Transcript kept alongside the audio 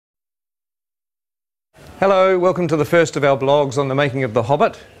Hello, welcome to the first of our blogs on the making of The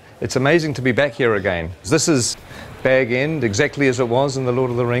Hobbit. It's amazing to be back here again. This is Bag End, exactly as it was in The Lord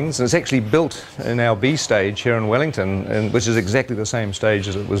of the Rings, and it's actually built in our B stage here in Wellington, which is exactly the same stage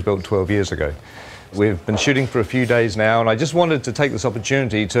as it was built 12 years ago. We've been shooting for a few days now, and I just wanted to take this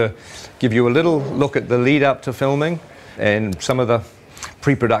opportunity to give you a little look at the lead up to filming and some of the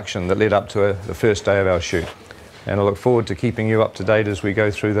pre-production that led up to the first day of our shoot. And I look forward to keeping you up to date as we go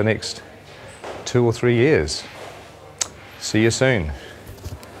through the next 2 or 3 years. See you soon.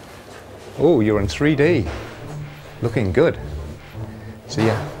 Oh, you're in 3D. Looking good. See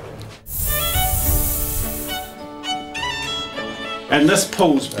ya. And this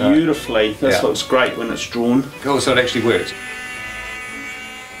pulls beautifully. This looks great when it's drawn. Oh, so it actually works.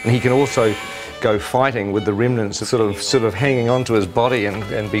 And he can also go fighting with the remnants, sort of hanging onto his body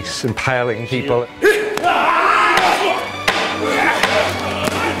and be impaling people.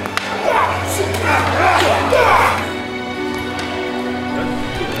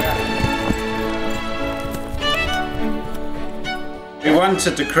 We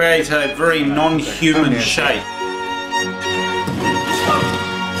wanted to create a very non-human shape.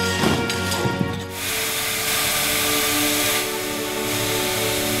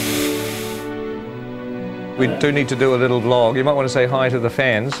 We do need to do a little vlog. You might want to say hi to the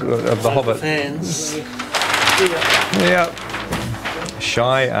fans of The Hobbit. Fans. Yeah.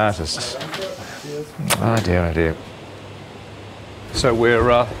 Shy artists. Oh dear, oh dear. So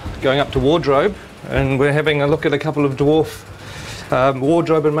we're going up to wardrobe, and we're having a look at a couple of dwarf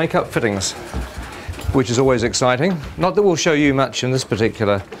wardrobe and makeup fittings, which is always exciting. Not that we'll show you much in this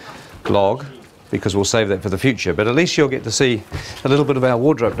particular vlog, because we'll save that for the future, but at least you'll get to see a little bit of our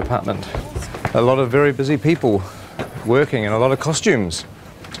wardrobe department. A lot of very busy people working in a lot of costumes.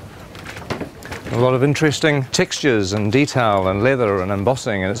 A lot of interesting textures and detail and leather and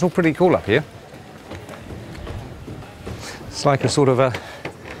embossing, and it's all pretty cool up here. It's like a sort of a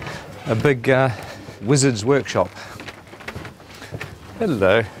big wizard's workshop.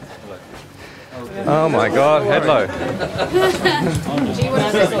 Hello. Oh my God, hello.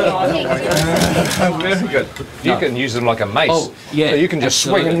 Very good. You can use them like a mace. Oh, yeah. So you can just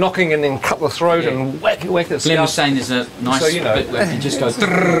swing and knocking and then cut the throat and whack it. Glenn was saying there's a nice bit where you can just go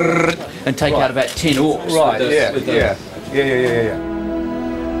and take out about 10 orcs. Right, yeah.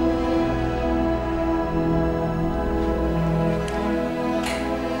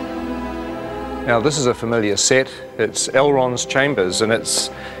 Now this is a familiar set. It's Elrond's chambers, and it's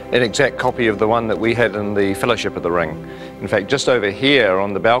an exact copy of the one that we had in the Fellowship of the Ring. In fact, just over here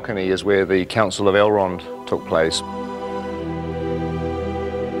on the balcony is where the Council of Elrond took place,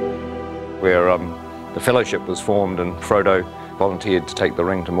 where the Fellowship was formed and Frodo volunteered to take the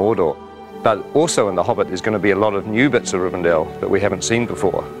ring to Mordor. But also in The Hobbit there's going to be a lot of new bits of Rivendell that we haven't seen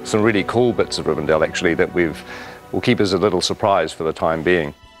before. Some really cool bits of Rivendell actually that we'll keep as a little surprise for the time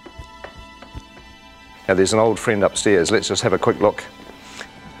being. Now there's an old friend upstairs. Let's just have a quick look.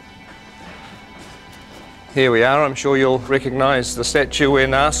 Here we are. I'm sure you'll recognise the statue where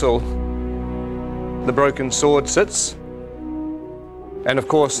Narsil, the broken sword, sits. And of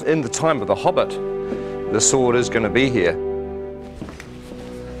course, in the time of The Hobbit, the sword is going to be here.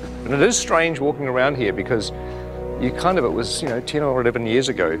 And it is strange walking around here because it was 10 or 11 years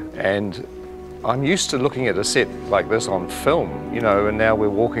ago, and I'm used to looking at a set like this on film, and now we're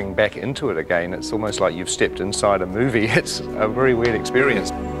walking back into it again. It's almost like you've stepped inside a movie. It's a very weird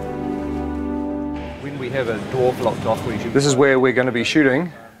experience. When we have a dwarf locked off, this is where we're going to be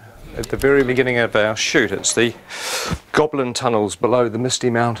shooting at the very beginning of our shoot. It's the goblin tunnels below the Misty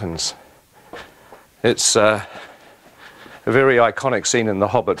Mountains. It's a very iconic scene in The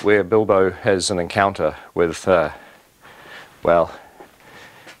Hobbit where Bilbo has an encounter with, well,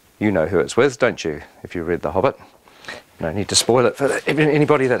 you know who it's with, don't you, if you read The Hobbit? No need to spoil it for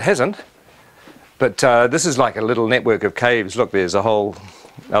anybody that hasn't. But this is like a little network of caves. Look, there's a whole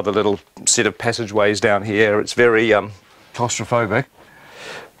other little set of passageways down here. It's very claustrophobic.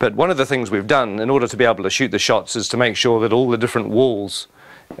 But one of the things we've done in order to be able to shoot the shots is to make sure that all the different walls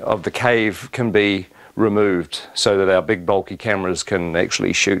of the cave can be removed so that our big bulky cameras can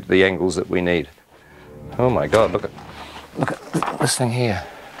actually shoot the angles that we need. Oh my God, look at this thing here.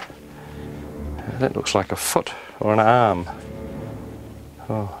 That looks like a foot or an arm.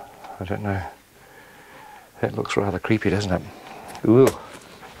 Oh, I don't know. That looks rather creepy, doesn't it? Ooh.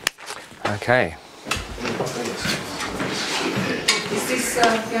 Okay.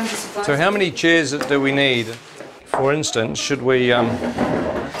 So how many chairs do we need? for instance, should we,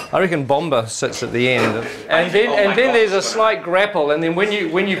 I reckon Bomber sits at the end, and then there's a slight grapple, and then when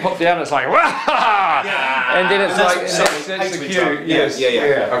you pop down, it's like, and then it's that's the cue. Yes.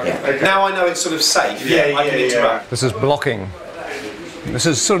 Yeah. Okay. Now I know it's sort of safe. I can interrupt. This is blocking. This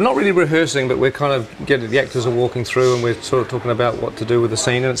is sort of not really rehearsing, but we're kind of the actors are walking through, and we're sort of talking about what to do with the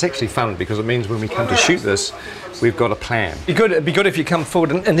scene, and it's actually fun because it means when we come to shoot this, we've got a plan. It'd be good if you come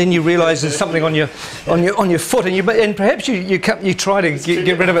forward and then you realise there's something on your foot, and perhaps you try to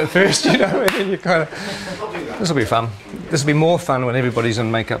get rid of it first, you know, and then you kind of. This will be fun. This will be more fun when everybody's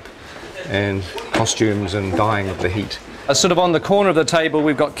in makeup and costumes and dying of the heat. Sort of on the corner of the table,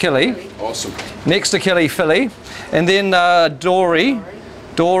 we've got Killy. Awesome. Next to Killy, Philly, and then Dory,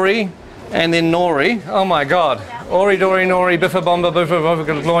 and then Nori. Oh my God! Ori, Dory, Nori, Biffa, Bomba, Biffa,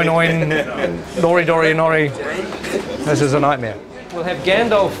 Gloin, Oin, Dory, Nori. This is a nightmare. We'll have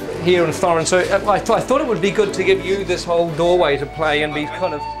Gandalf here and Thorin. So I thought it would be good to give you this whole doorway to play and be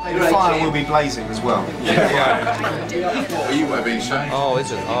kind of. The fire will be blazing as well. What are you webbing, Shane? Oh,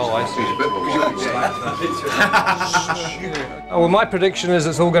 is it? Oh, I see. Oh, well, my prediction is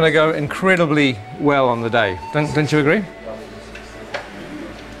it's all going to go incredibly well on the day. Don't you agree?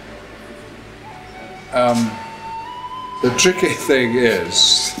 The tricky thing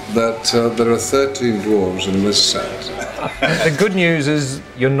is that there are 13 dwarves in this set. The good news is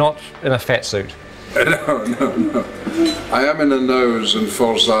you're not in a fat suit. No. I am in a nose and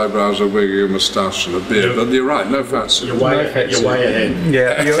false eyebrows, a wig, a moustache and a beard, but you're right, no fat suit. You're way ahead.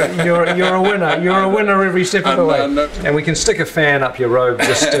 Yeah, you're a winner. You're a winner every step of the way. And we can stick a fan up your robe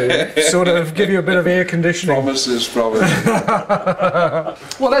just to sort of give you a bit of air conditioning. Promises. Well,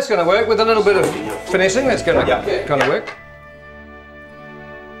 that's going to work with a little bit of finessing. That's going to kind of work.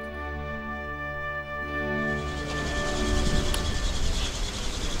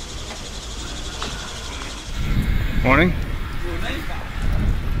 Morning.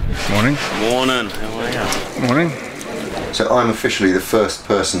 Morning. Morning. How are you? Morning. So I'm officially the first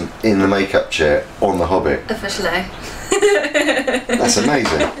person in the makeup chair on The Hobbit. Officially. That's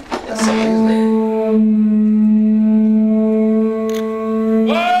amazing. That's amazing.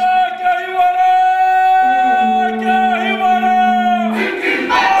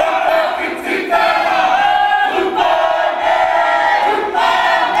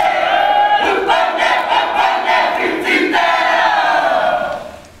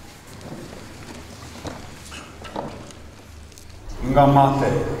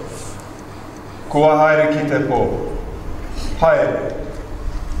 Ngamate. Kua haere ki te pō. Haere.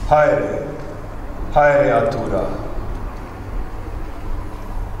 Haere. Haere atura.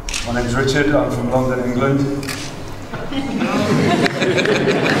 My name's Richard, I'm from London, England.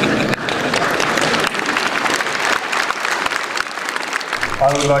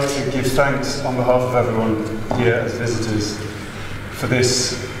 I would like to give thanks on behalf of everyone here as visitors for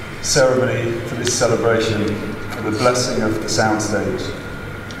this ceremony, for this celebration, for the blessing of the soundstage,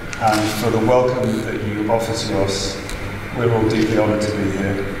 and for the welcome that you offer to us. We're all deeply honoured to be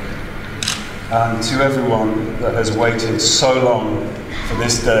here. And to everyone that has waited so long for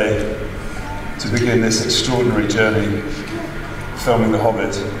this day to begin this extraordinary journey filming The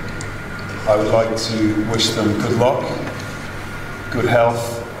Hobbit, I would like to wish them good luck, good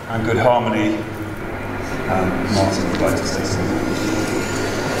health and good harmony. And Martin would like to say something.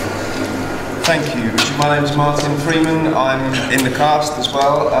 Thank you, Richard. My name's Martin Freeman. I'm in the cast as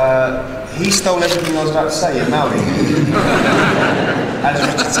well. He stole everything I was about to say in Maori. As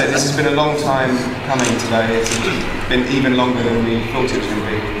Richard said, this has been a long time coming today. It's been even longer than we thought it was going to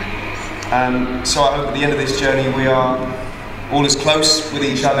be. So I hope at the end of this journey we are all as close with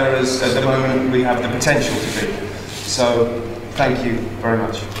each other as at the moment we have the potential to be. So thank you very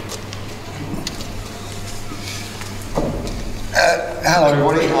much. Hello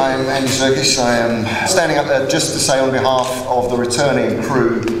everybody, I'm Andy Serkis. I am standing up there just to say on behalf of the returning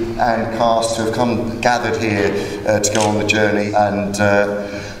crew and cast who have gathered here to go on the journey, and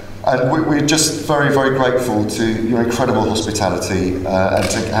we're just very, very grateful to your incredible hospitality and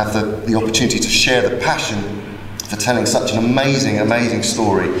to have the opportunity to share the passion for telling such an amazing, amazing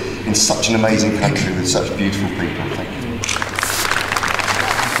story in such an amazing country with such beautiful people. Thank you.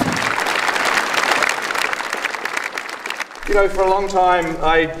 You know, for a long time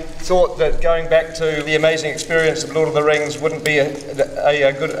I thought that going back to the amazing experience of Lord of the Rings wouldn't be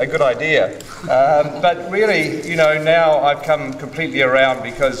a good idea. But really, you know, now I've come completely around,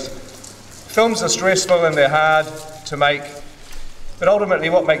 because films are stressful and they're hard to make, but ultimately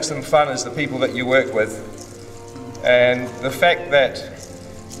what makes them fun is the people that you work with. And the fact that,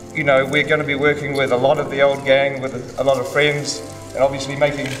 you know, we're going to be working with a lot of the old gang, with a lot of friends, and obviously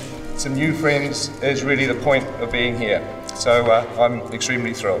making some new friends is really the point of being here. So I'm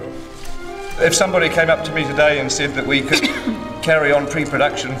extremely thrilled. If somebody came up to me today and said that we could carry on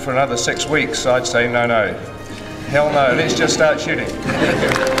pre-production for another 6 weeks, I'd say no, no. Hell no, let's just start shooting.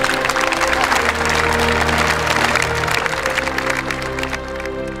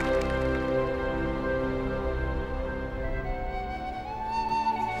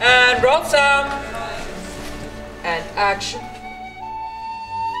 And roll sound. And action.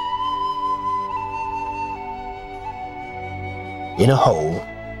 In a hole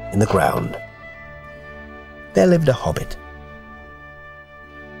in the ground, there lived a hobbit.